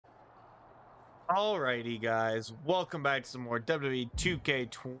Alrighty, guys, welcome back to some more WWE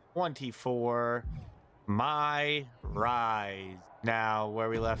 2K24 My Rise. Now, where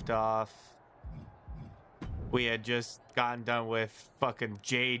we left off, we had just gotten done with fucking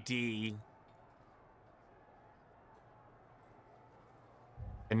JD,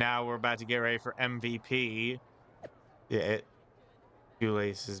 and now we're about to get ready for MVP.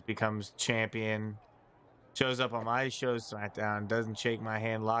 Shoelaces becomes champion, shows up on my show SmackDown, doesn't shake my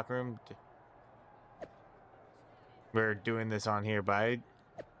hand locker room. We're doing this on here, but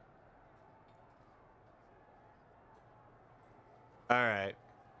all right.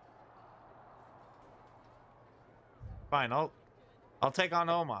 Fine, I'll take on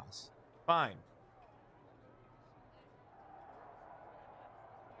Omos. Fine.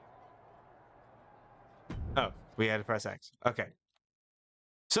 Oh, we had to press X. Okay.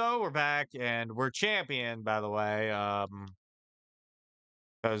 So we're back and we're champion, by the way.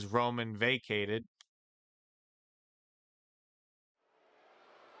 Because Roman vacated.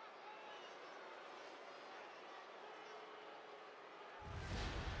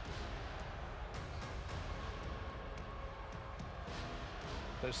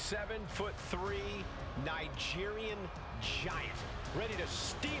 The 7'3" Nigerian giant, ready to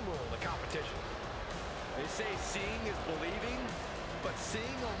steamroll the competition. They say seeing is believing, but seeing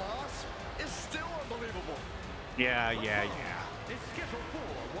Omos is still unbelievable. Yeah. Is scheduled for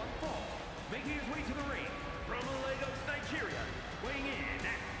one fall, making his way to the ring from Lagos, Nigeria, weighing in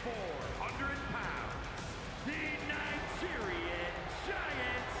at 400 pounds, the Nigerian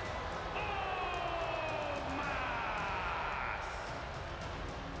giant, Omos!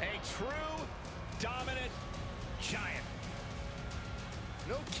 A true dominant giant.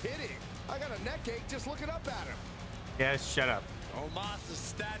 No kidding. I got a neck ache just looking up at him. Yes, shut up. Omos'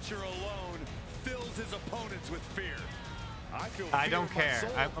 stature alone fills his opponents with fear. I don't care.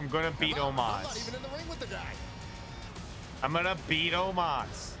 I'm gonna beat I'm not Omos. even in the ring with the guy. I'm gonna beat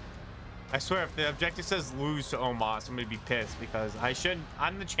Omos. I swear, if the objective says lose to Omos, I'm gonna be pissed because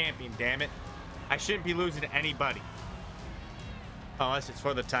I'm the champion, damn it. I shouldn't be losing to anybody. Unless it's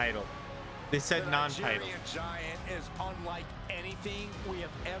for the title. They said non-title. The Nigerian giant is unlike anything we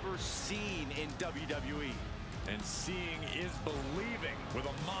have ever seen in WWE. And seeing is believing with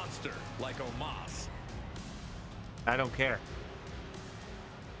a monster like Omos. I don't care.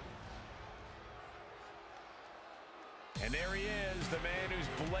 And there he is, the man who's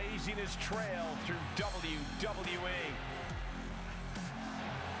blazing his trail through WWE.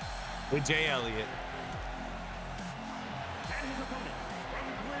 With Jay Elliott. And his opponent from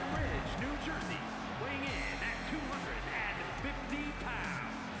Glen Ridge, New Jersey, weighing in at 250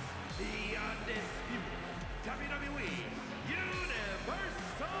 pounds, the Undisputed WWE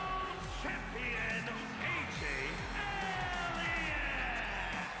Universal Champion, AJ Elliott!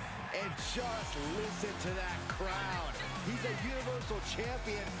 And just listen to that crowd. He's a Universal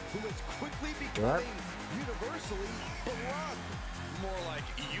Champion who is quickly becoming universally beloved. More like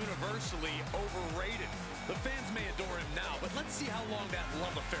universally overrated. The fans may adore him now, but let's see how long that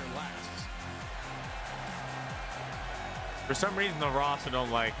love affair lasts. For some reason, the roster don't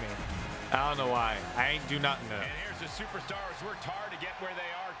like me. I don't know why. I ain't do nothing to them. And here's the superstar who's worked hard to get where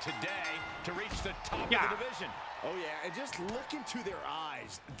they are today to reach the top of the division. Oh yeah, and just look into their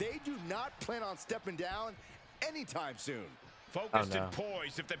eyes. They do not plan on stepping down anytime soon. Focused and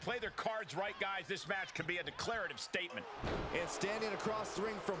poised. If they play their cards right, guys, this match can be a declarative statement. And standing across the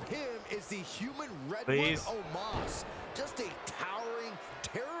ring from him is the human redwood Omos. Just a towering,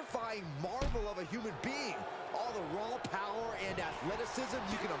 terrifying marvel of a human being. All the raw power and athleticism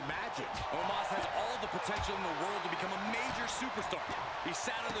you can imagine. Omos has all the potential in the world to become a major superstar. He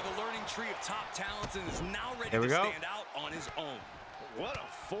sat under the learning tree of top talents and is now ready to stand out on his own. What a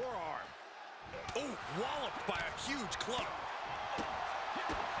forearm. Oh, walloped by a huge club.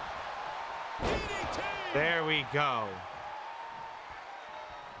 There we go.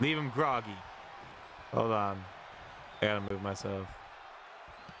 Leave him groggy. Hold on. I gotta move myself.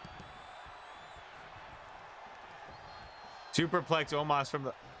 Superplex Omos from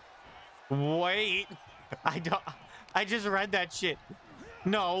the... Wait. I just read that shit.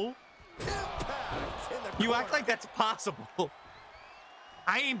 No. You act like that's possible.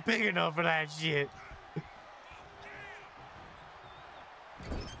 I ain't big enough for that shit.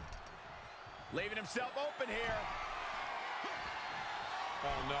 Leaving himself open here.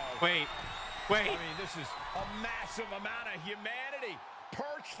 Oh, no. Wait. I mean, this is a massive amount of humanity.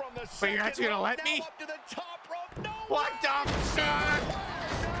 Perched from the Wait, you're actually gonna let me? Up to the top rope. No what the fuck?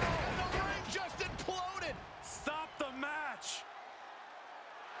 The ring just imploded. Stop the match.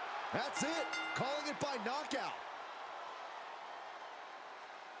 That's it. Calling it by knockout.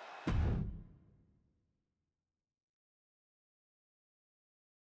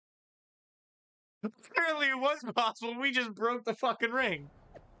 Apparently it was possible. We just broke the fucking ring.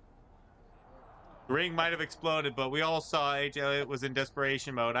 The ring might have exploded, but we all saw AJ Elliott was in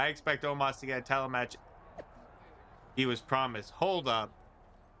desperation mode. I expect Omos to get a title match he was promised. Hold up.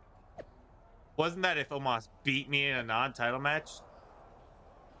 Wasn't that if Omos beat me in a non-title match?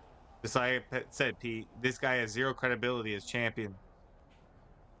 Just like I said, Pete, this guy has zero credibility as champion.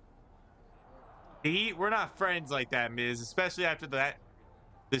 Pete, we're not friends like that, Miz, especially after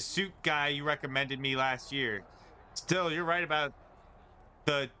the suit guy you recommended me last year. Still, you're right about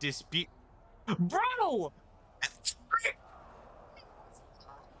the dispute. Bro!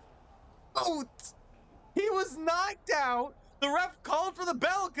 He was knocked out. The ref called for the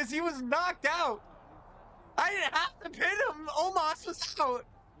bell because he was knocked out. I didn't have to pin him. Omos was out.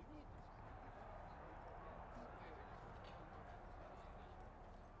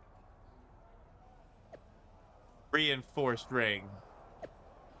 Reinforced ring.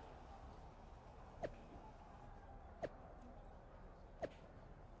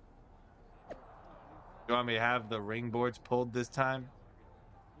 You want me to have the ring boards pulled this time?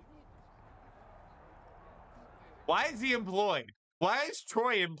 Why is he employed? Why is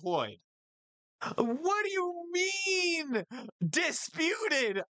Troy employed? What do you mean?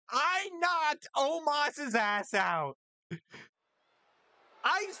 Disputed. I knocked Omos's ass out.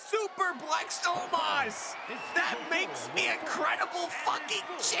 I superplexed Omos. That makes me a credible fucking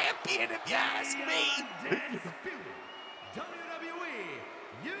champion, if you ask me. WWE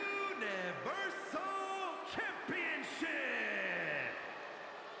Universal Championship.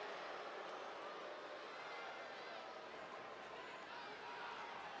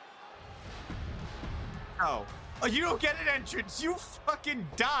 Oh, you don't get an entrance. You fucking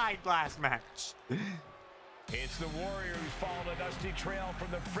died last match. It's the Warrior who's followed a dusty trail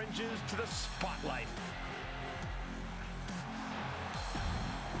from the fringes to the spotlight.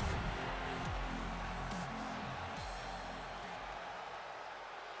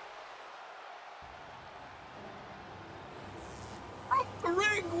 The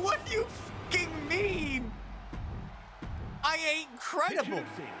ring? What do you fucking mean? I ain't credible.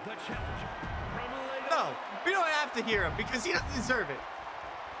 The challenger from Lagos. No, we don't have to hear him because he doesn't deserve it.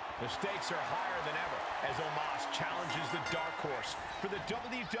 The stakes are higher than ever as Omos challenges the dark horse for the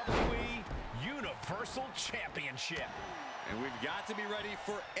WWE Universal Championship. And we've got to be ready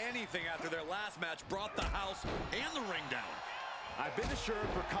for anything after their last match brought the house and the ring down. I've been assured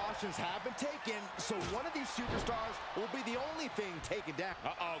precautions have been taken, so one of these superstars will be the only thing taken down.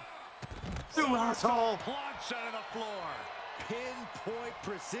 You asshole. Plunge out of the floor. Pinpoint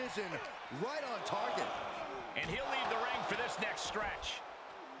precision, right on target. And he'll leave the ring for this next stretch.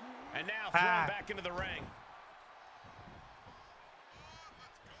 And now thrown back into the ring.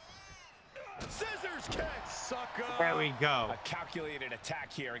 Scissors kick, sucker. There we go. A calculated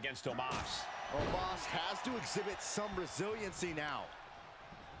attack here against Omos. Omos has to exhibit some resiliency now.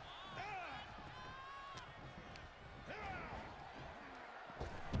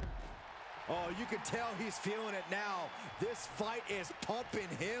 Oh, you can tell he's feeling it now. This fight is pumping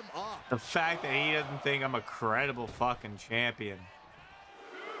him up. The fact that he doesn't think I'm a credible fucking champion.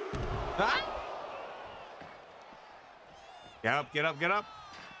 Ah! Get up, get up, get up.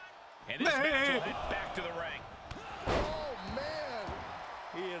 And this match will head back to the ring. Oh, man.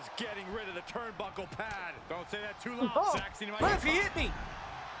 He is getting rid of the turnbuckle pad. Don't say that too loud, Oh, Saxon. He might ref, get he caught. hit me.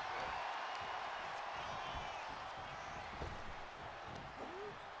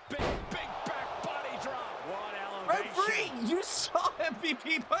 Big back body drop. What elevation. Referee, you saw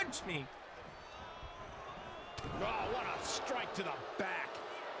MVP punch me. Oh, what a strike to the back.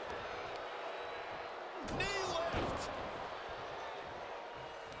 Knee lift.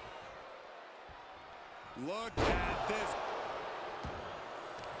 Look at this.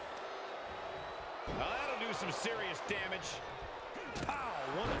 Well, that'll do some serious damage. Pow,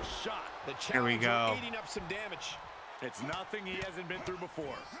 what a shot. The There we challenger go. eating up some damage. It's nothing he hasn't been through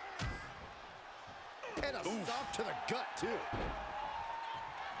before. And a stop to the gut, too.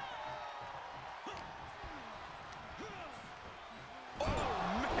 Oh,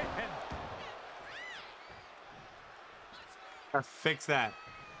 man. Gotta fix that.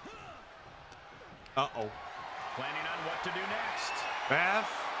 Uh-oh. Planning on what to do next. Ref.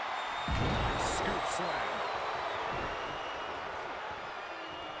 Scoop slam.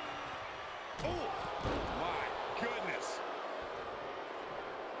 Oh, my goodness.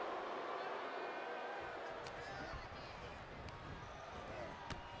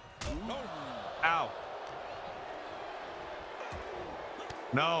 Oh. Ow.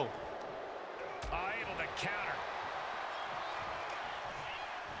 No. Able to counter.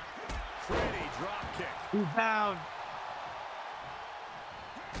 Pretty drop kick. He's down.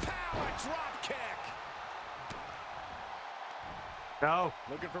 Pow!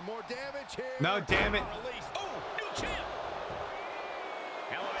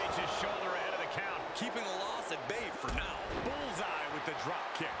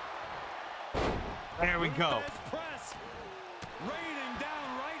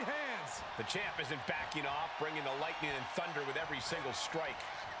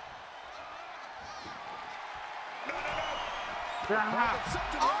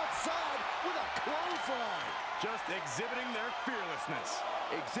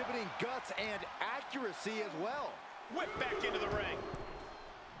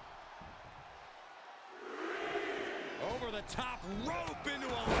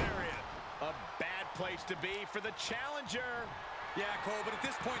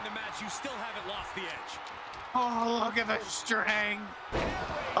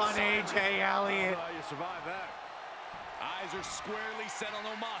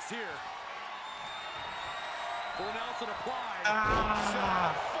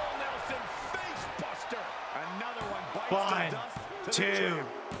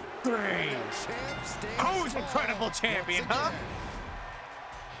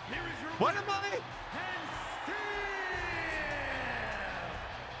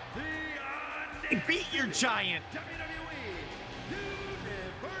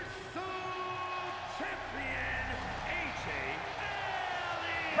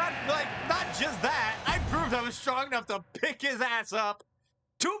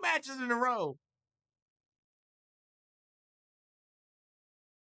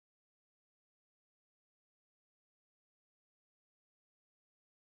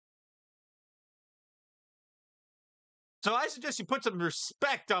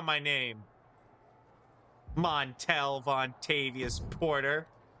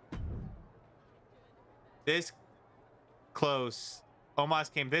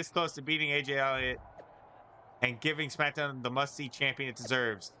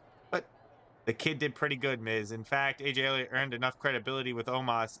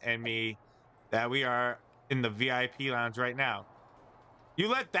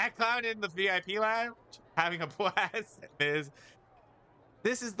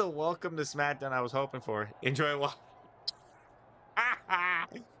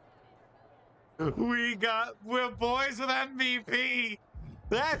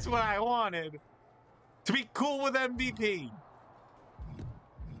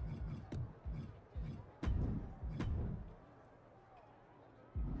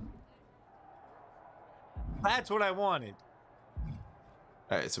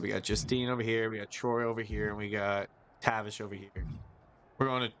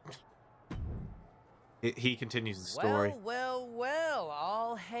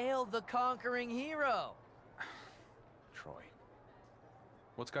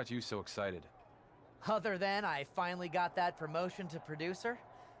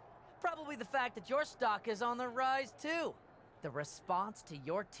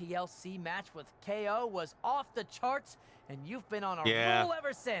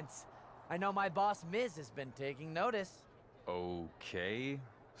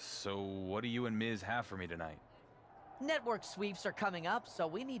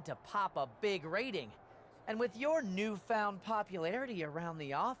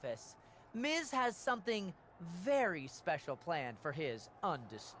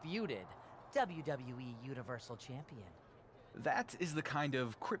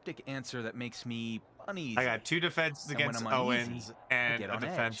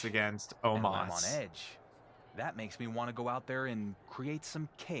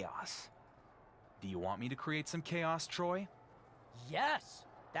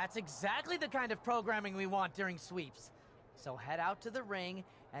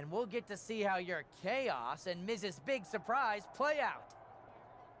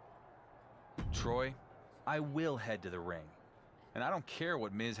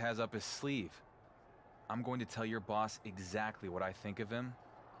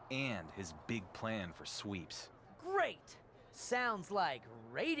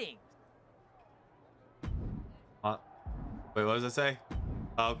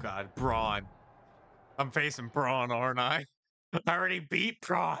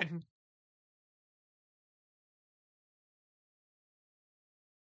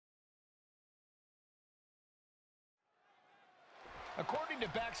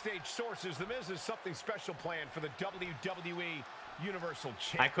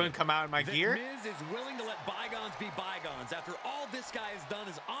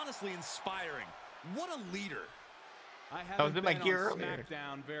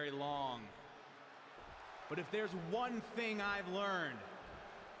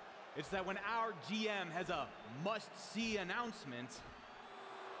 It's that when our GM has a must-see announcement,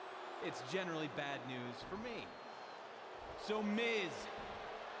 it's generally bad news for me. So, Miz,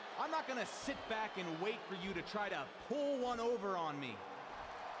 I'm not gonna sit back and wait for you to try to pull one over on me.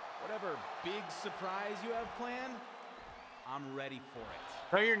 Whatever big surprise you have planned, I'm ready for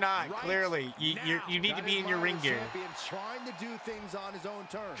it. No, you're not. Right Clearly, you need to be in your ring gear. Trying to do things on his own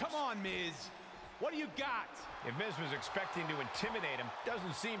terms. Come on, Miz. What do you got? If Miz was expecting to intimidate him,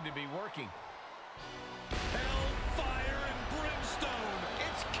 doesn't seem to be working. Hellfire and brimstone.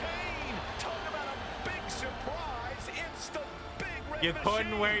 It's Kane. Talk about a big surprise. It's the big red You couldn't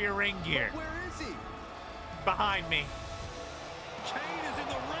machine. wear your ring gear. But where is he? Behind me. Kane is in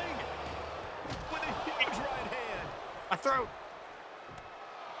the ring with a huge right hand. A throat.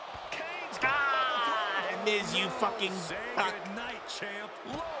 Kane's got Miz, you fucking Say cuck. good night, champ.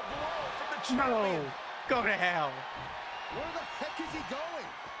 low blow from the champion. No. Go to hell. Where the heck is he going?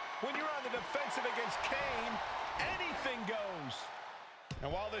 When you're on the defensive against Kane, anything goes. And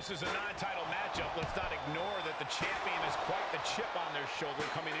while this is a non-title matchup, let's not ignore that the champion has quite the chip on their shoulder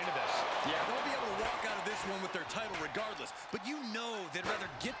coming into this. Yeah, they'll be able to walk out of this one with their title regardless. But you know they'd rather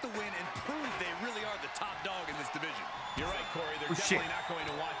get the win and prove they really are the top dog in this division. You're right, Corey. They're shit. definitely not going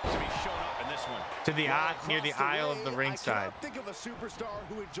to want to be shown up in this one. To the near the aisle of the I ringside. cannot think of a superstar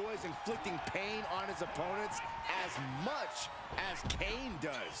who enjoys inflicting pain on his opponents as much as Kane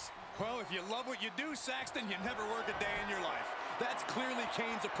does. Well, if you love what you do, Saxton, you never work a day in your life. That's clearly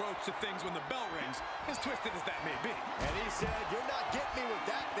Kane's approach to things when the bell rings, as twisted as that may be. And he said, "You're not getting me with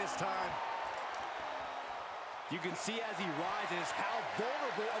that this time." You can see as he rises how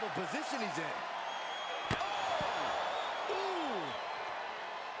vulnerable of a position he's in. Oh! Ooh!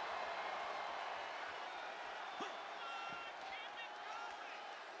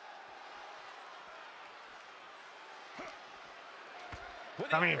 With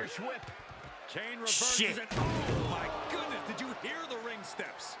Come the here. Irish whip. Kane reverses Shit. it. Oh, my goodness. Did you hear the ring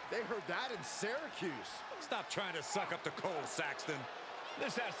steps? They heard that in Syracuse. Stop trying to suck up the coal, Saxton.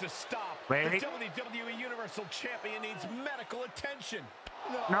 This has to stop. Wait. The WWE Universal Champion needs medical attention.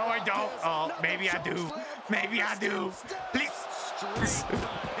 No, I don't. Yes, Oh, not maybe the I do. chokeslam. Maybe I do. Please. Straight to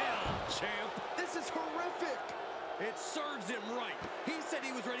hell, champ. This is horrific. It serves him right. He said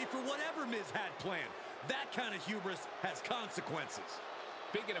he was ready for whatever Miz had planned. That kind of hubris has consequences.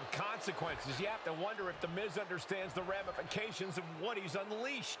 Speaking of consequences, you have to wonder if The Miz understands the ramifications of what he's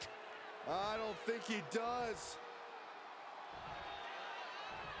unleashed. I don't think he does.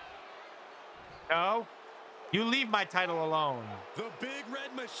 No. You leave my title alone. The Big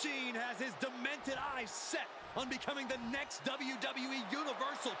Red Machine has his demented eyes set on becoming the next WWE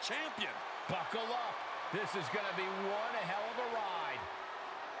Universal Champion. Buckle up. This is going to be one hell of a ride.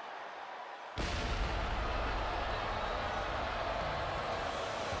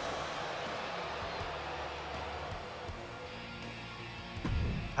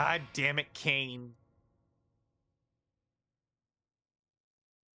 God damn it, Kane.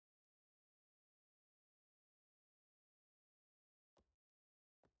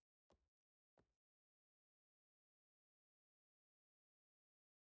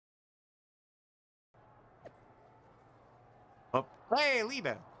 Oh, hey,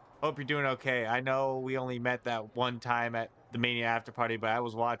 Lita. Hope you're doing okay. I know we only met that one time at the Mania after party, but I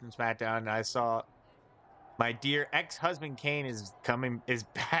was watching SmackDown and I saw my dear ex-husband Kane is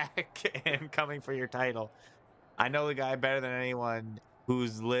back and coming for your title. I know the guy better than anyone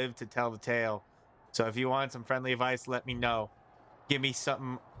who's lived to tell the tale. So if you want some friendly advice, let me know. Give me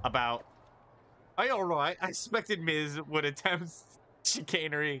something about... I alright. I suspected Miz would attempt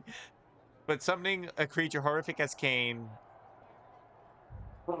chicanery, but something a creature horrific as Kane.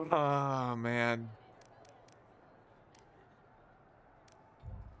 Oh man.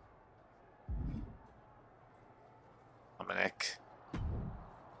 Dominic.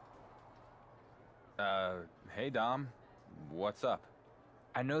 Hey Dom, what's up?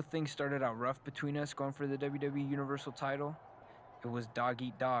 I know things started out rough between us going for the WWE Universal title. It was dog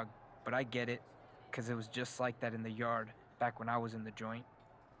eat dog, but I get it, because it was just like that in the yard back when I was in the joint.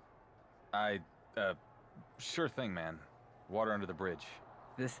 Sure thing, man. Water under the bridge.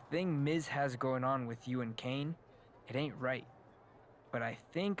 This thing Miz has going on with you and Kane, it ain't right. But I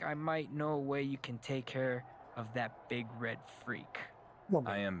think I might know a way you can take care of that big red freak.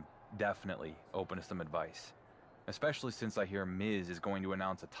 I am definitely open to some advice, especially since I hear Miz is going to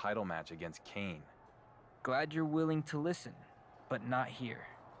announce a title match against Kane. Glad you're willing to listen, but not here.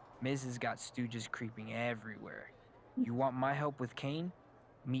 Miz has got stooges creeping everywhere. You want my help with Kane?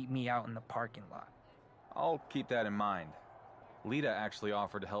 Meet me out in the parking lot. I'll keep that in mind. Lita actually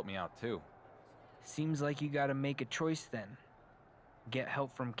offered to help me out too. Seems like you gotta make a choice then. Get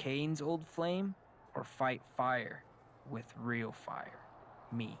help from Kane's old flame, or fight fire with real fire.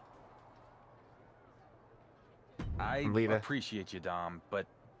 Me. I Lita. appreciate you, Dom, but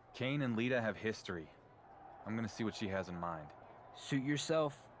Kane and Lita have history. I'm gonna see what she has in mind. Suit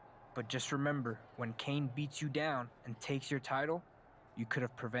yourself, but just remember, when Kane beats you down and takes your title, you could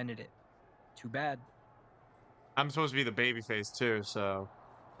have prevented it. Too bad. I'm supposed to be the babyface too, so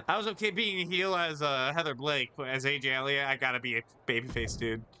I was okay being a heel as Heather Blake, but as AJ Elliott, I gotta be a babyface,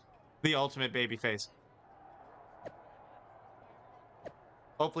 dude. The ultimate babyface.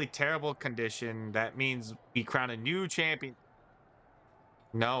 Hopefully, terrible condition. That means we crown a new champion.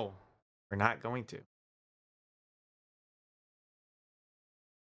 No, we're not going to.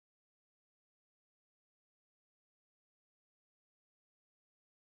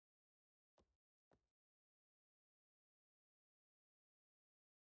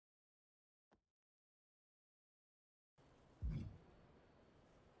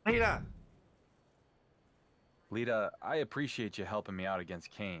 Lita. Lita, I appreciate you helping me out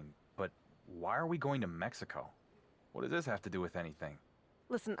against Kane, but why are we going to Mexico? What does this have to do with anything?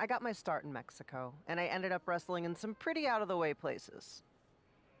 Listen, I got my start in Mexico, and I ended up wrestling in some pretty out-of-the-way places.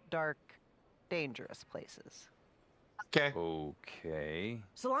 Dark, dangerous places. Okay. Okay.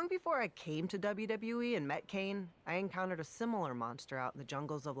 So long before I came to WWE and met Kane, I encountered a similar monster out in the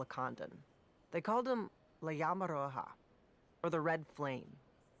jungles of Lacandon. They called him La Llama Roja, or the Red Flame.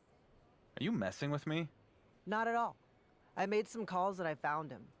 Are you messing with me? Not at all. I made some calls and I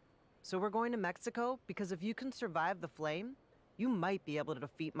found him. So we're going to Mexico because if you can survive the flame, you might be able to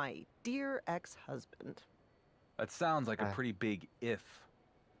defeat my dear ex-husband. That sounds like a pretty big if.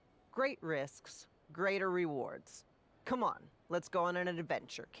 Great risks, greater rewards. Come on, let's go on an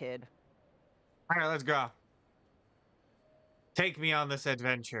adventure, kid. All right, let's go. Take me on this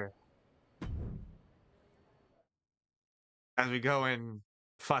adventure. As we go and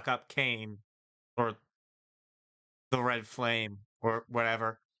fuck up Kane, or the Red Flame, or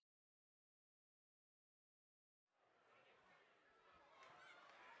whatever.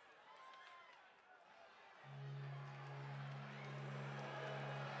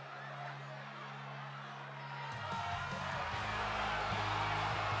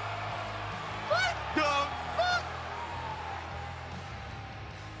 What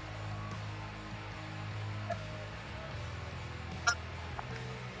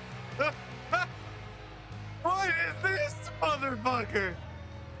the fuck? What is this, motherfucker?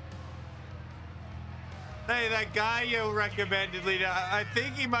 Hey, that guy you recommended, Lita, I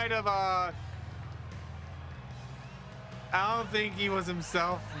think he might have, I don't think he was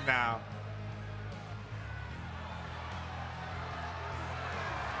himself now.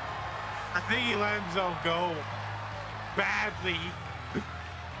 I think he let himself go badly.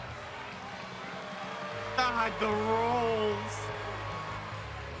 God, the rolls.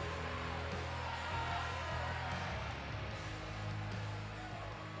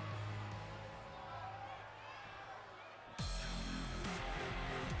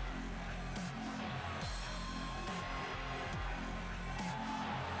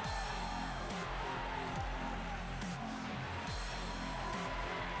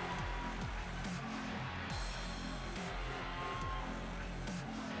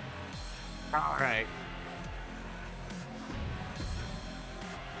 All right.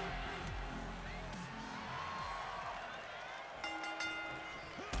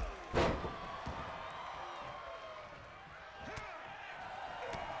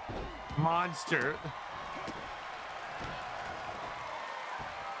 Monster.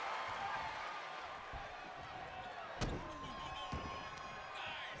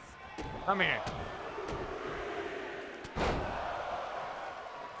 Come here.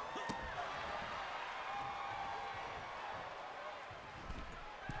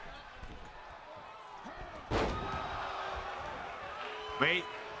 Wait.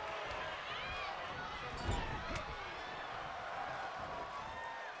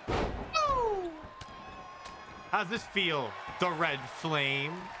 Ooh. How's this feel? The Red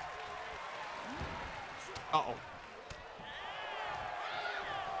Flame. Uh-oh.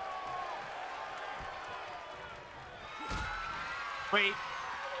 Wait.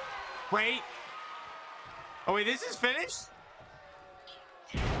 Wait. Oh, wait, this is finished?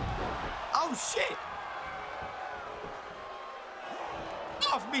 Oh, shit.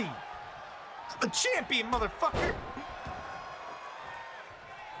 Off me. I'm a champion, motherfucker.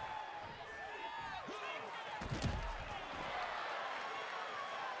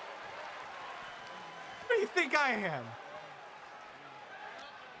 What do you think I am?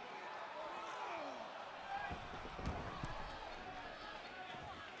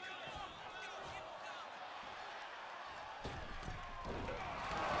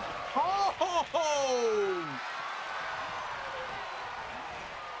 Oh!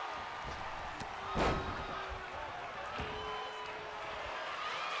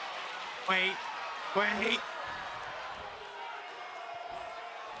 Wait. Wait.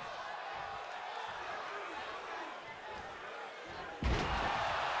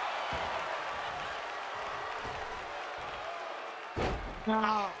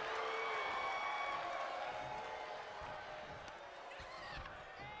 No.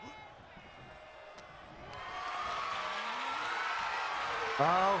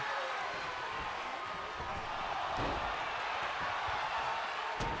 Oh.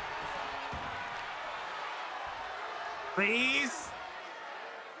 Please.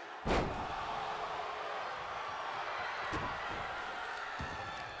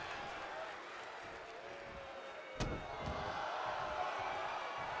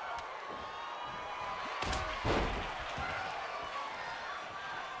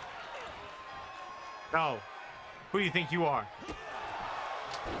 No. Who do you think you are?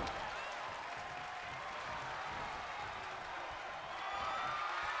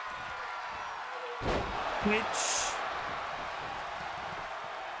 Which?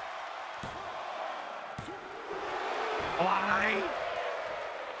 Why?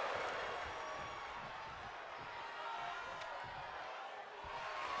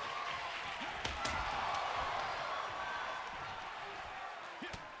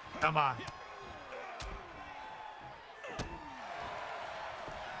 Come on.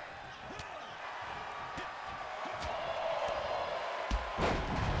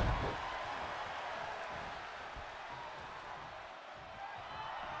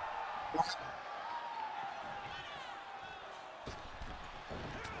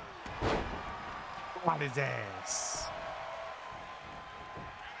 On his ass.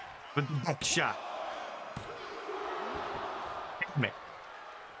 With the back shot. Damn it.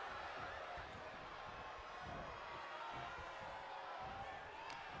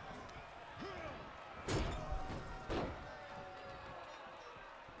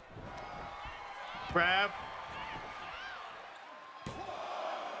 Grab.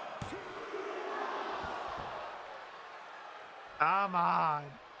 Come on.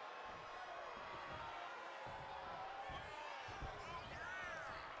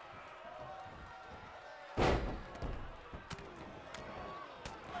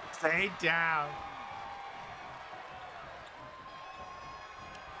 Stay down.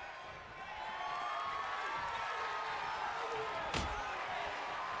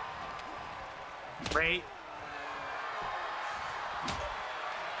 Wait.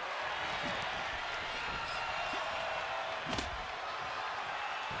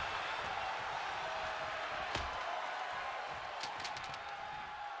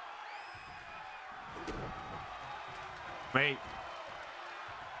 Wait.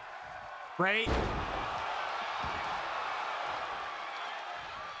 Wait.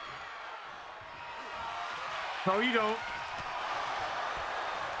 No, you don't.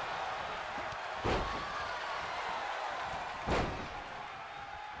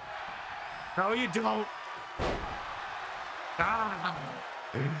 No, you don't. Ah.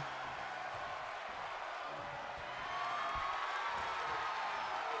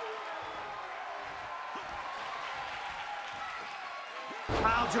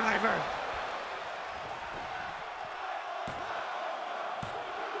 Pile driver.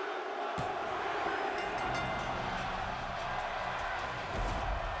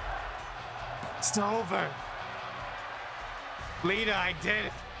 It's over. Lita, I did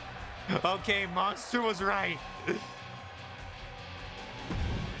it. Okay, Monster was right.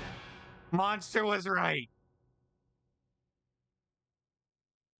 Monster was right.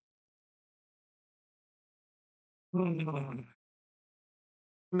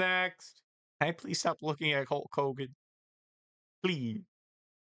 Next. Can I please stop looking at Hulk Hogan? Please.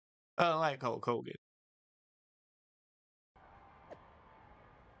 I don't like Hulk Hogan.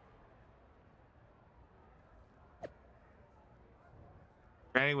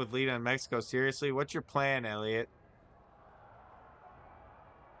 Training with Lita in Mexico. Seriously? What's your plan, Elliot?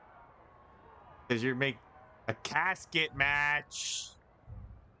 Because you make a casket match.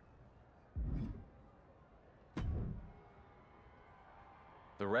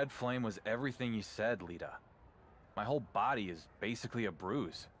 The red flame was everything you said, Lita. My whole body is basically a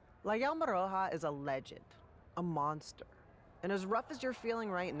bruise. La Llama Roja is a legend, a monster. And as rough as you're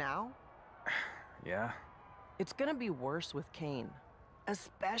feeling right now, Yeah? it's gonna be worse with Kane.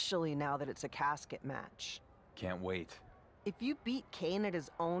 Especially now that it's a casket match. Can't wait. If you beat Kane at his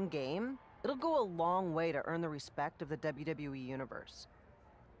own game, it'll go a long way to earn the respect of the WWE Universe.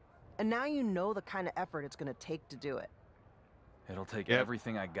 And now you know the kind of effort it's gonna take to do it. It'll take Yep.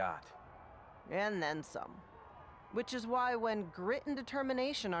 everything I got. And then some. Which is why when grit and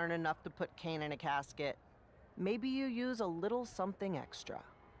determination aren't enough to put Kane in a casket, maybe you use a little something extra.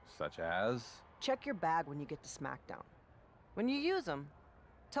 Such as? Check your bag when you get to SmackDown. When you use them,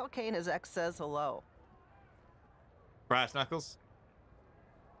 tell Kane his ex says hello. Brass knuckles.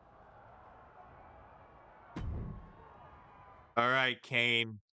 All right,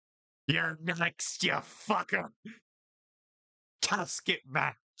 Kane. You're next, you fucker. Casket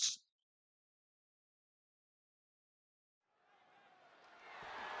match.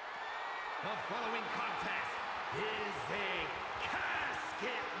 The following contest is a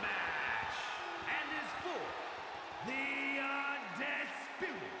casket match and is for the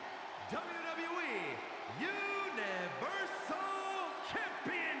Undisputed WWE Universal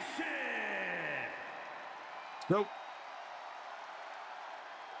Championship. Nope.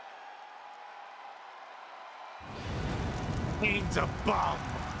 Kane's a bum.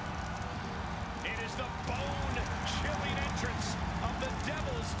 It is the bone-chilling entrance of the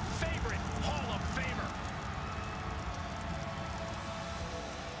Devil's favorite Hall of Famer.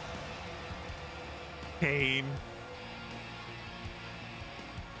 Kane.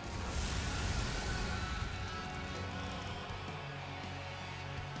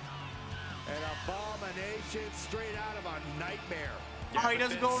 An abomination straight out of a nightmare. Oh, he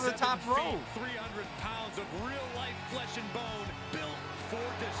doesn't go over the top rope. 300 pounds of real-life flesh and bone built for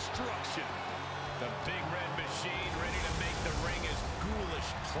destruction. The big red machine ready to make the ring his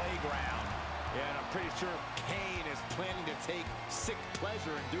ghoulish playground. Yeah, and I'm pretty sure Kane is planning to take sick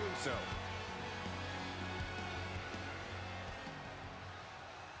pleasure in doing so.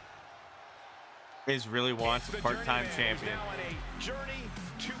 Miz really wants a part-time champion. Now on a journey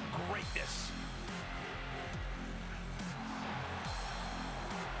to greatness.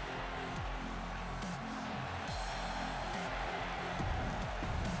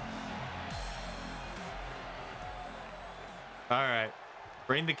 All right.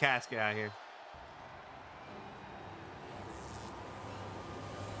 Bring the casket out here.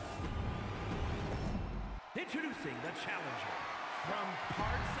 Introducing the challenger from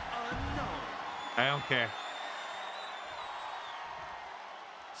parts unknown. I don't care.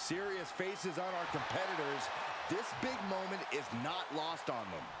 Serious faces on our competitors. This big moment is not lost on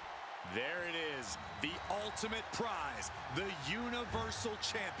them. There it is, the ultimate prize, the Universal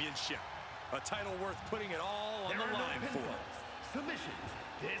Championship. A title worth putting it all on the line for. Submissions,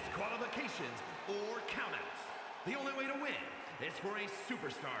 disqualifications, or countouts. The only way to win is for a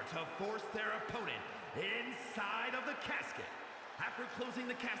superstar to force their opponent inside of the casket. After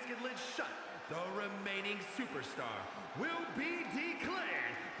closing the casket lid shut, the remaining superstar will be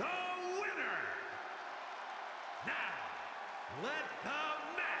declared the winner. Now, let the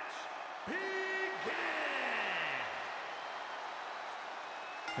match begin.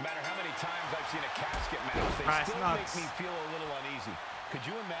 No matter how many times I've seen a casket match, they still make me feel a little uneasy. Could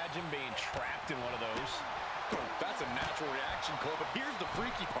you imagine being trapped in one of those? Oh, that's a natural reaction, Cole, but here's the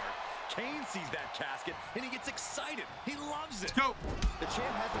freaky part. Kane sees that casket, and he gets excited. He loves it. Let's go. The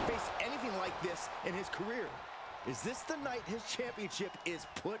champ hasn't faced anything like this in his career. Is this the night his championship is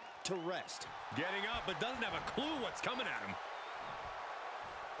put to rest? Getting up, but doesn't have a clue what's coming at him.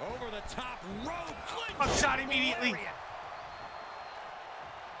 Over the top rope. I'm shot immediately.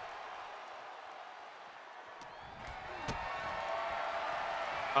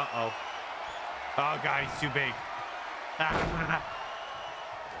 Uh-oh. Oh, God, he's too big.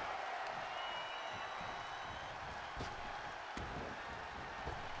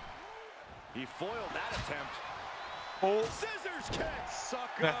 He foiled that attempt. Oh. Scissors kick,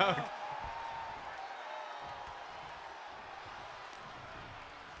 sucker.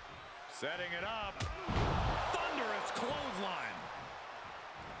 Setting it up. Thunderous clothesline.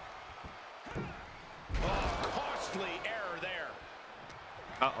 Oh, costly error there.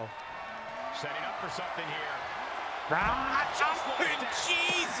 Uh-oh. Setting up for something here.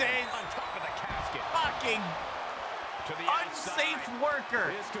 Jesus! On top of the casket. Fucking To the unsafe outside. worker.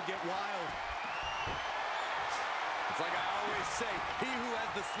 This could get wild. It's like I always say, he who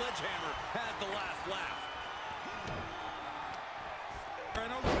has the sledgehammer has the last laugh. And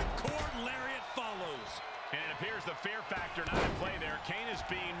a ripcord lariat follows. And it appears the fear factor not in play there. Kane is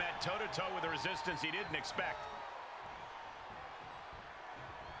being met toe-to-toe with a resistance he didn't expect.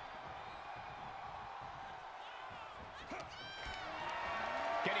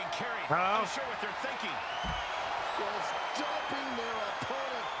 Getting carried. Oh. I'm sure what they're thinking. Just dumping their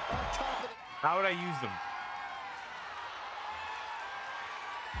opponent on top of the How would I use them?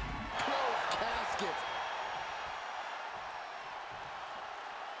 closed casket.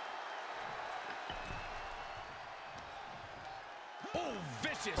 Oh,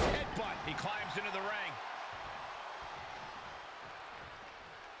 vicious headbutt. He climbs into the ring.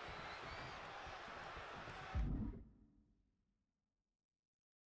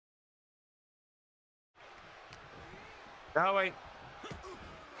 Oh, wait.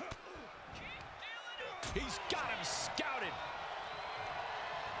 He's got him scouted.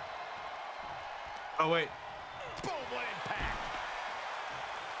 Oh, wait. Boom, what impact.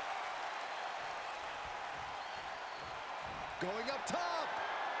 Going up top.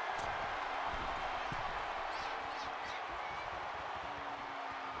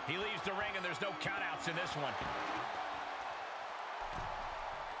 He leaves the ring, and there's no countouts in this one.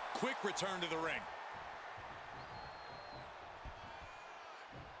 Quick return to the ring.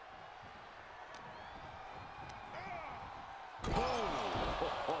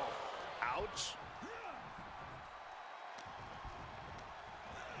 Ouch.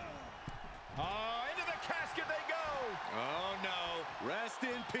 Into the casket they go. Oh, no. Rest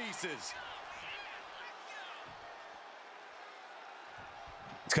in pieces.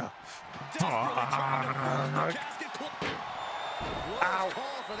 Let's go. Desperately trying to force the casket close. Close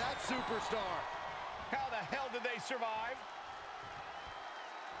call for that superstar. How the hell did they survive?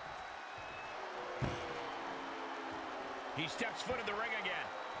 He steps foot in the ring again.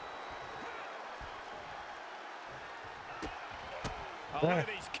 Oh, look at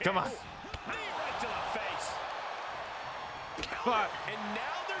these kicks. Come on. Knee right to the face. Fuck. And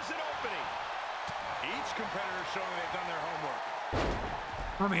now there's an opening. Each competitor showing they've done their homework.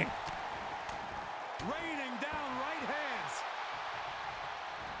 Come here. Raining down right hands.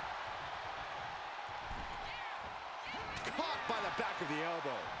 Caught by the back of the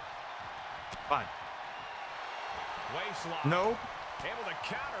elbow. Fine. Waistlock. No. Able to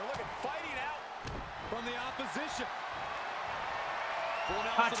counter. Look at fighting out. From the opposition.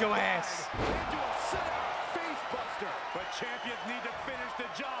 Hot your ass. Into a sit-out face buster. But champions need to finish the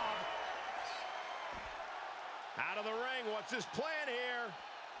job. Out of the ring. What's his plan here?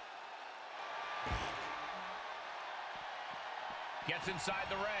 Gets inside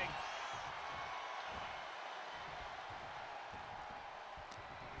the ring.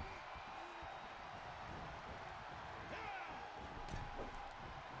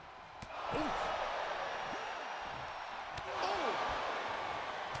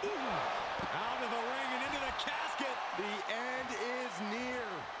 Out of the ring and into the casket. The end is near.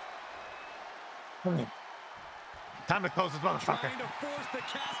 Come here. Time to close this motherfucker. Trying to force the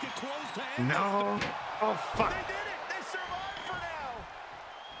casket closed to end No. Oh, fuck. They did it. They survived for now.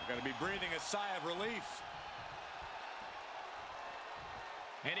 Going to be breathing a sigh of relief.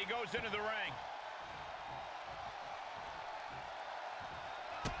 And he goes into the ring.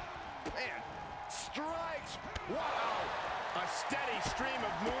 Man, strikes. Wow. A steady stream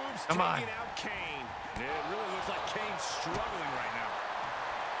of moves Come on. taking out Kane. Yeah, it really looks like Kane's struggling right now.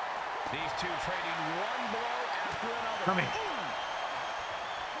 These two trading one blow after another. Come here.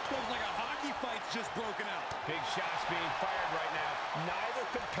 Looks like a hockey fight's just broken out. Big shots being fired right now. Neither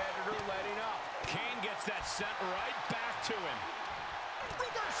competitor letting up. Kane gets that sent right back to him.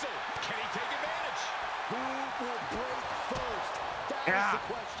 Reversal. Can he take advantage? Who will break first? That is the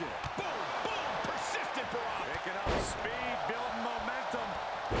question. Boom, boom. Persistent barrage. Picking up speed, building momentum.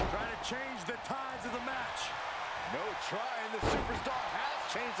 Trying to change the tides of the match. No trying. The superstar has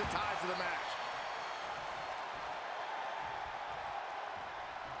changed the tides of the match.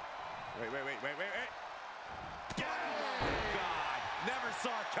 Wait. Oh, God. Never saw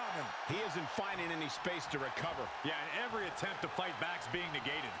it coming. He isn't finding any space to recover. Yeah, and every attempt to fight back's being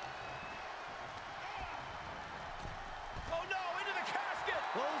negated. Oh, no, into the casket.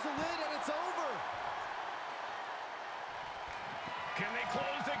 Close the lid and it's over. Can they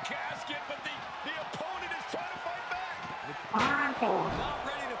close the casket? But the opponent is trying to fight back. Not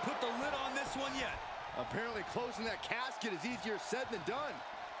ready to put the lid on this one yet. Apparently closing that casket is easier said than done.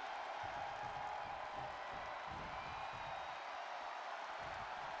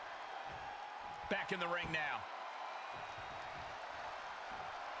 Back in the ring now.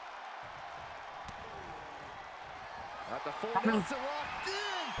 At the full Nelson locked in.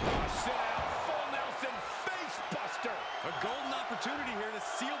 Sit out, full Nelson face buster. A golden opportunity here to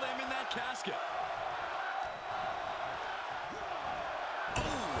seal them in that casket. Oh,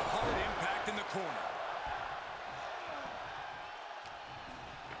 hard impact in the corner.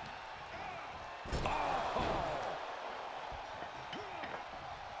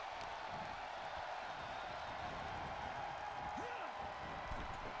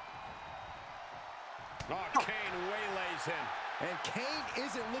 Oh, Kane waylays him. And Kane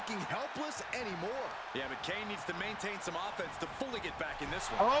isn't looking helpless anymore. Yeah, but Kane needs to maintain some offense to fully get back in this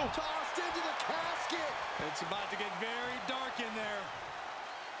one. Oh. Tossed into the casket. It's about to get very dark in there.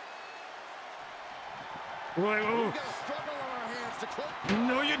 Wait, We've got a struggle on our hands to close.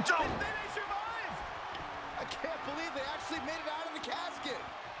 no, you don't. They may survive. I can't believe they actually made it out of the casket.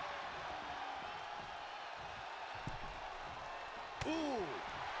 Ooh.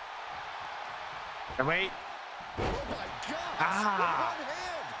 Wait. Oh my gosh. Ah. With one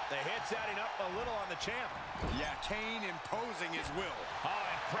hand. The hit's adding up a little on the champ. Yeah, Kane imposing his will. Oh,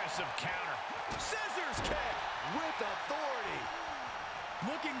 impressive counter. Scissors kick with authority.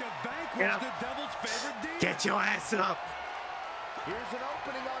 Looking to vanquish the Devil's favorite demon. Get your ass up. Here's an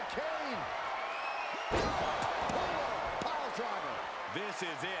opening on Kane. Power driver. This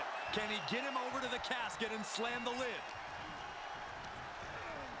is it. Can he get him over to the casket and slam the lid?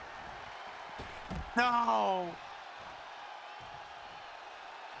 No.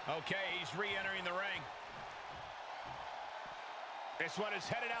 Okay, he's re-entering the ring. This one is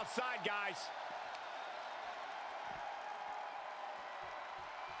headed outside, guys.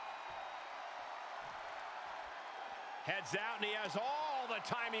 Heads out, and he has all the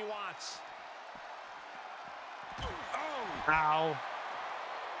time he wants. Oh! Ow.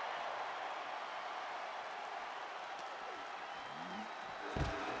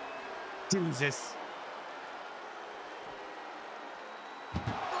 Jesus.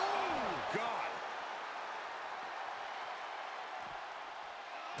 Oh, God.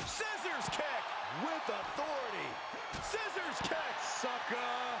 Scissors kick with authority. Scissors kick.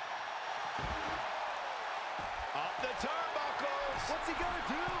 Sucker. Up the turnbuckles. What's he gonna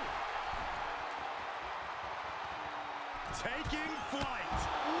do? Taking flight.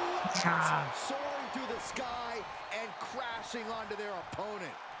 Ah. Soaring through the sky and crashing onto their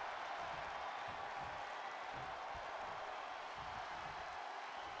opponent.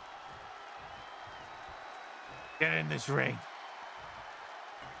 Get in this ring.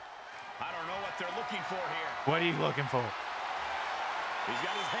 I don't know what they're looking for here. What are you looking for? He's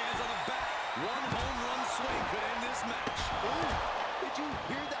got his hands on the back. One home run swing could end this match. Ooh, did you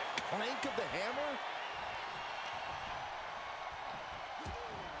hear that clank of the hammer?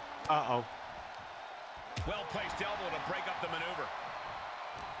 Uh-oh. Well-placed elbow to break up the maneuver.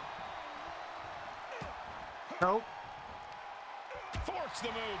 Nope. Force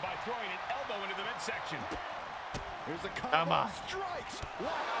the move by throwing an elbow into the midsection. Here's the Come combo. on. Strikes.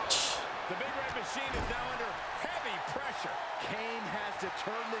 Wow. The Big Red Machine is now under heavy pressure. Kane has to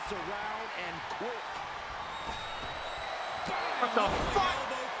turn this around and quick. What the fuck?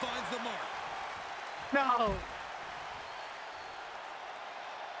 Elbow finds the mark. No.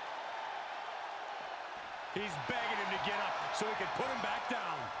 He's begging him to get up so he can put him back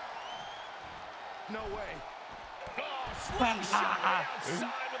down. No way. Oh, slingshot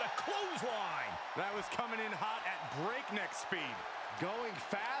outside with a clothesline. That was coming in hot at breakneck speed. Going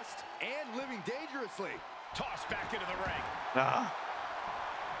fast and living dangerously. Tossed back into the ring. Ah.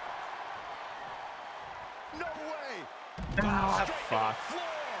 No way. Ah, Straight to fuck. the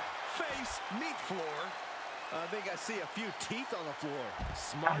floor. Face, meat floor. I think I see a few teeth on the floor.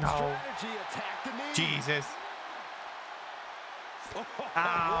 Smart Ow. strategy, attack the knee. Jesus. Oh, what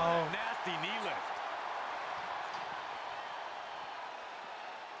Ow. a nasty knee lift.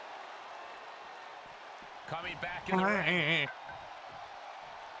 Coming back in the ring.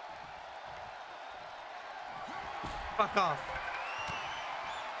 Fuck off.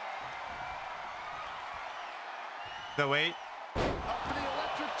 The wait. Up for the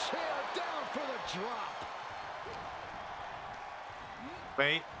electric chair, down for the drop.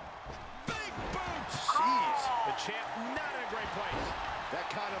 Wait. Big boot. Jeez. The champ not in a great place. That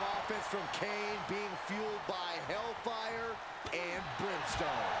kind of offense from Kane being fueled by hellfire and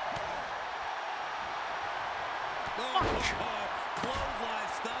brimstone.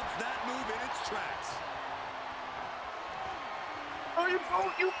 Clothesline stops that move in its tracks. Oh, you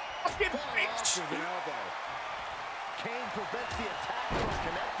fucking Fought off bitch. with an elbow. Kane prevents the attack from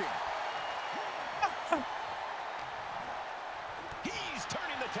connecting. He's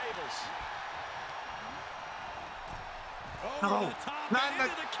turning the tables. Over No, the top not and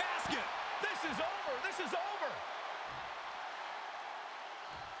into the- the casket. This is over. This is over.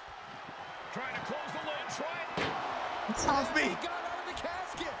 Trying to close the lid. Trying. It's off me. He got out of the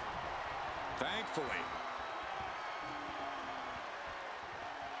casket. Thankfully.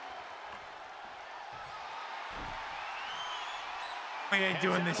 We ain't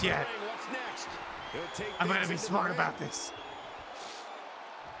doing this yet. What's next? He'll take I'm gonna things be into the smart ring. about this.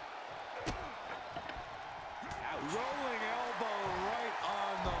 Rolling elbow right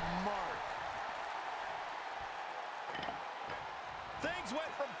on the mark. Things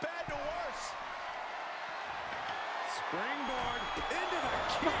went from bad to worse. Springboard into the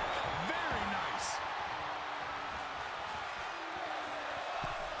kick. Very nice.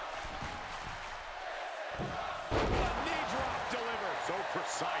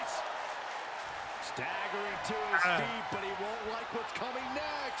 his feet, but he won't like what's coming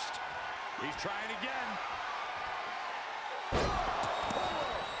next. He's trying again.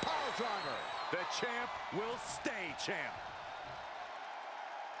 Power driver. The champ will stay champ.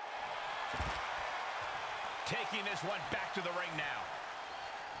 Taking this one back to the ring now.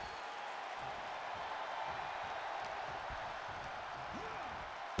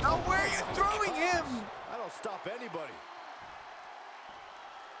 Oh, where are you throwing him? I don't stop anybody.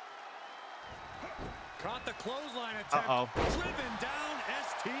 Caught the clothesline attempt. Driven down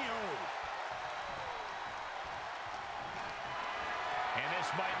STO. And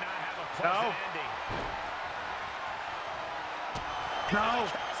this might not have a pleasant ending. No.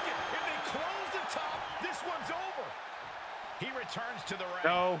 Casket. If they close the top, this one's over. He returns to the ring.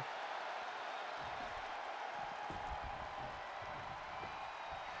 No.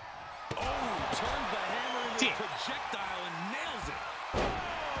 Oh, turns the hammer into a projectile and nails it. Boom!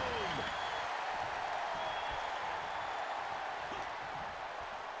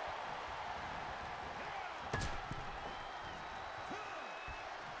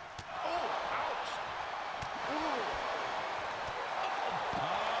 Oh, ouch. Ooh.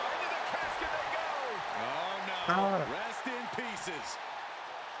 Into the casket they go. Oh, no. Rest in pieces.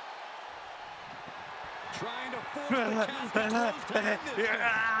 Trying to force the casket closed to end this thing.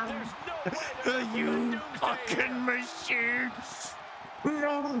 There's no way they're You gonna fucking machine!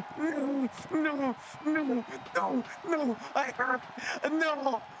 No, no, no, no, no, no, I hurt.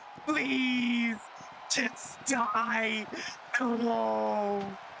 No, please, just die. No, no,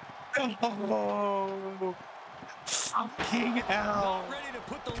 fucking hell. Not ready to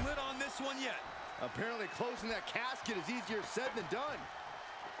put the lid on this one yet. Apparently closing that casket is easier said than done.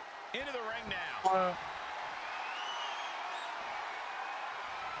 Into the ring now. Oh,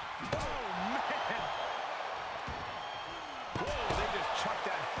 man. Whoa, they just chucked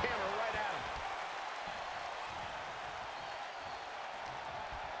that hammer right at him.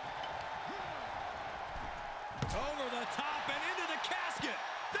 Over the top and into the casket.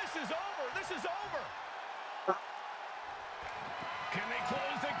 This is over. This is over. Can they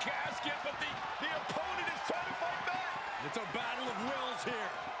close the casket? But the opponent is trying to fight back. It's a battle of wills here.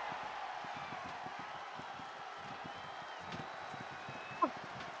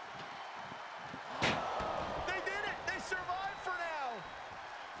 They did it. They survived for now.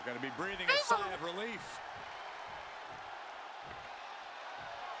 You're going to be breathing a sigh of relief.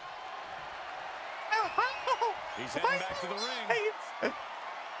 He's heading back to the ring.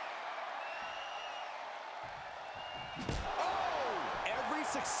 Every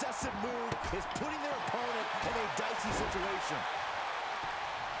successive move is putting their opponent in a dicey situation.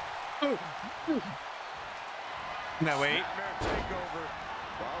 No, wait. Nightmare takeover.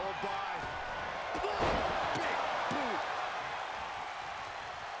 Followed by big boot.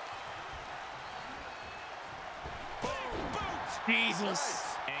 Boom, boots. Jesus.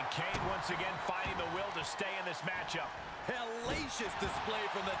 And Kane once again finding the will to stay in this matchup. Hellacious display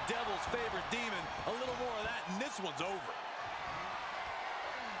from the devil's favorite demon. A little more of that, and this one's over.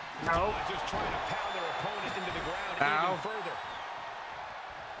 No. Just trying to pound their opponent into the ground Ow. even further.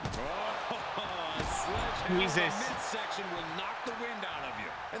 Sledgehammer Jesus. midsection will knock the wind out of you.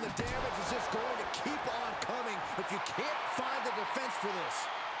 And the damage is just going to keep on coming if you can't find the defense for this.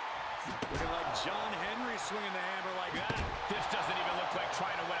 Looking like John Henry swinging the hammer like that. This doesn't even look like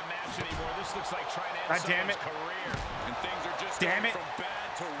trying to win a match anymore. This looks like trying to God end damn someone's career. And things are just Damn going it. from bad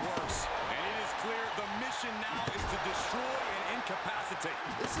to worse. And it is clear the mission now is to destroy and incapacitate.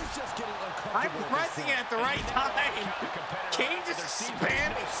 This is just getting uncomfortable. I'm pressing it at the right time. Kane just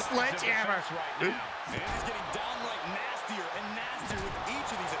spammed a sledgehammer. And he's getting downright nastier and nastier with each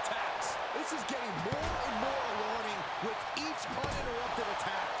of these attacks. This is getting more and more alarming with each uninterrupted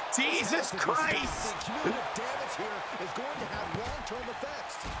attack. Jesus Christ! The cumulative damage here is going to have long-term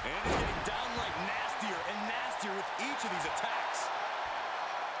effects. And he's getting downright nastier and nastier with each of these attacks.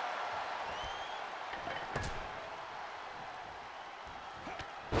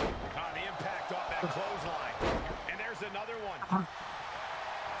 The impact off that clothesline. And there's another one. Oh,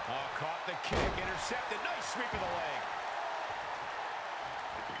 caught the kick, intercepted. Nice sweep of the leg.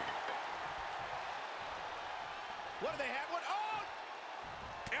 What do they have? What? Oh!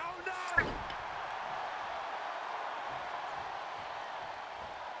 Oh, no!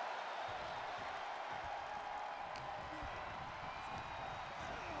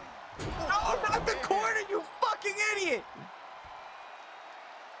 No, not the corner, you fucking idiot!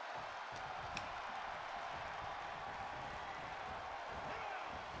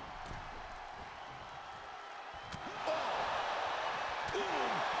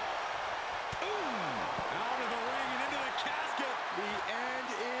 Out of the ring and into the casket. The end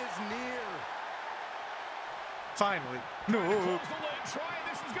is near. Finally. No. Close the lid, try.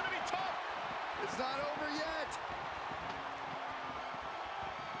 This is going to be tough. It's not over yet.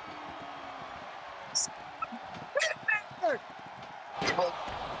 And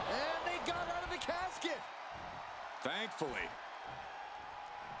they got out of the casket. Thankfully.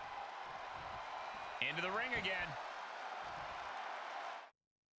 Into the ring again.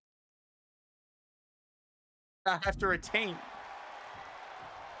 I have to retain.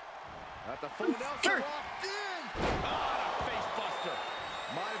 At the full Nelson locked in. Ah, face buster.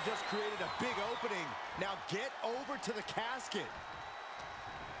 Might have just created a big opening. Now get over to the casket.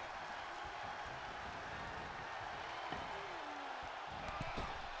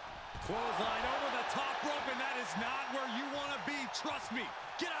 Clothesline over the top rope, and that is not where you want to be. Trust me.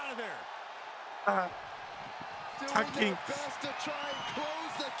 Get out of there. Doing their best to try and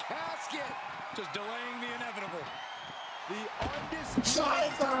close the casket. Just delaying the inevitable. The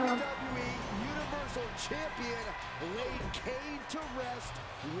Undisputed WWE Universal Champion laid Kane to rest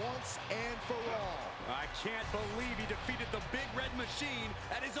once and for all. I can't believe he defeated the Big Red Machine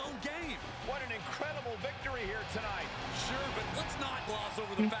at his own game. What an incredible victory here tonight. Sure, but let's not gloss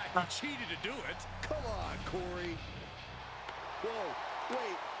over the fact he cheated to do it. Come on, Corey. Whoa,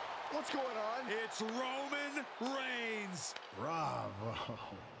 wait, what's going on? It's Roman Reigns. Bravo.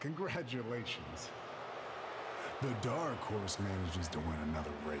 Congratulations. The Dark Horse manages to win another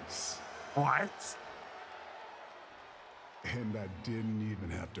race. What? And I didn't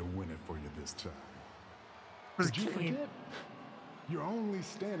even have to win it for you this time. Did you forget? You're only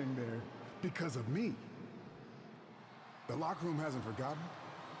standing there because of me. The locker room hasn't forgotten.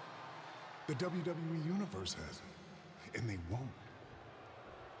 The WWE Universe hasn't. And they won't.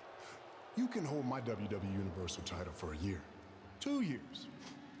 You can hold my WWE Universal title for a year, 2 years.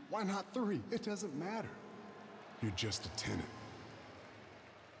 Why not 3? It doesn't matter. You're just a tenant.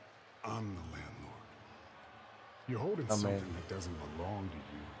 I'm the landlord. You're holding something that doesn't belong to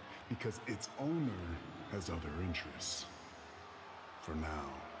you because its owner has other interests. For now.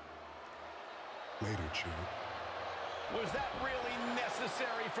 Later, Chuck. Was that really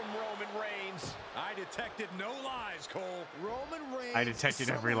necessary from Roman Reigns? I detected no lies, Cole. Roman Reigns I detected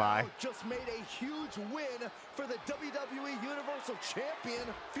every lie. Just made a huge win for the WWE Universal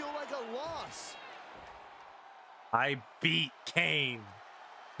Champion feel like a loss. I beat Kane.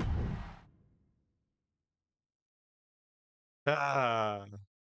 All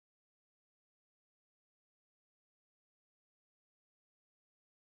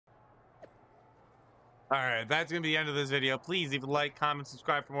right, that's gonna be the end of this video. Please leave a like, comment,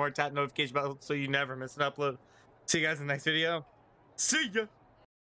 subscribe for more. Tap the notification bell so you never miss an upload. See you guys in the next video. See ya.